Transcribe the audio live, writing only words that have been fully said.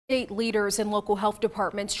State leaders and local health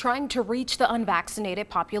departments trying to reach the unvaccinated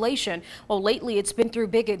population. Well, lately it's been through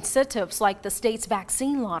big incentives like the state's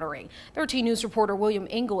vaccine lottery. 13 News reporter William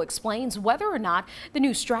Engel explains whether or not the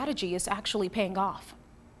new strategy is actually paying off.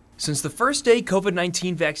 Since the first day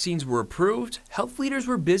COVID-19 vaccines were approved, health leaders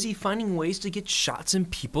were busy finding ways to get shots in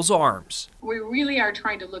people's arms. We really are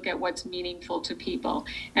trying to look at what's meaningful to people,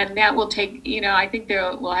 and that will take, I think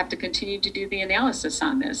we'll have to continue to do the analysis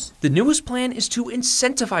on this. The newest plan is to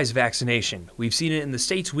incentivize vaccination. We've seen it in the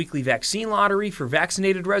state's weekly vaccine lottery for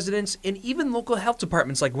vaccinated residents, and even local health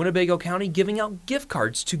departments like Winnebago County giving out gift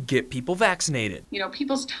cards to get people vaccinated.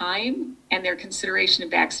 People's time and their consideration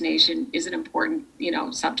of vaccination is an important,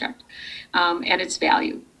 subject, and its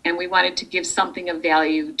value. And we wanted to give something of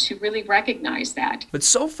value to really recognize that. But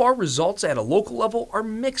so far, results at a local level are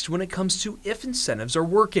mixed when it comes to if incentives are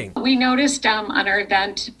working. We noticed on our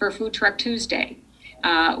event for Food Truck Tuesday,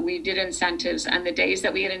 we did incentives. On the days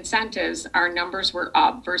that we had incentives, our numbers were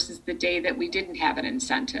up versus the day that we didn't have an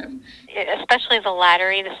incentive. Especially the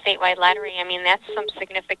lottery, the statewide lottery, that's some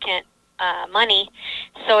significant money.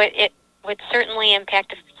 So it would certainly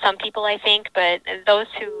impact some people, I think, but those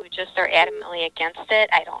who just are adamantly against it,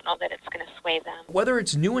 I don't know that it's going to sway them. Whether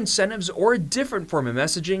it's new incentives or a different form of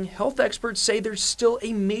messaging, health experts say there's still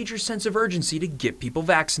a major sense of urgency to get people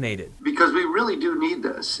vaccinated. Because we really do need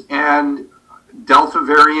this, and Delta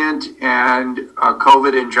variant and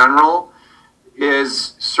COVID in general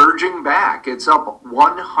is surging back. It's up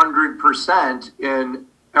 100% in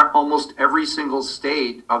almost every single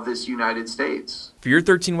state of this United States. For your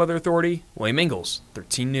 13 Weather Authority, William Ingalls,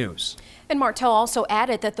 13 News. And Martell also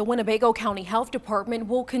added that the Winnebago County Health Department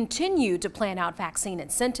will continue to plan out vaccine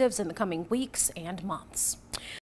incentives in the coming weeks and months.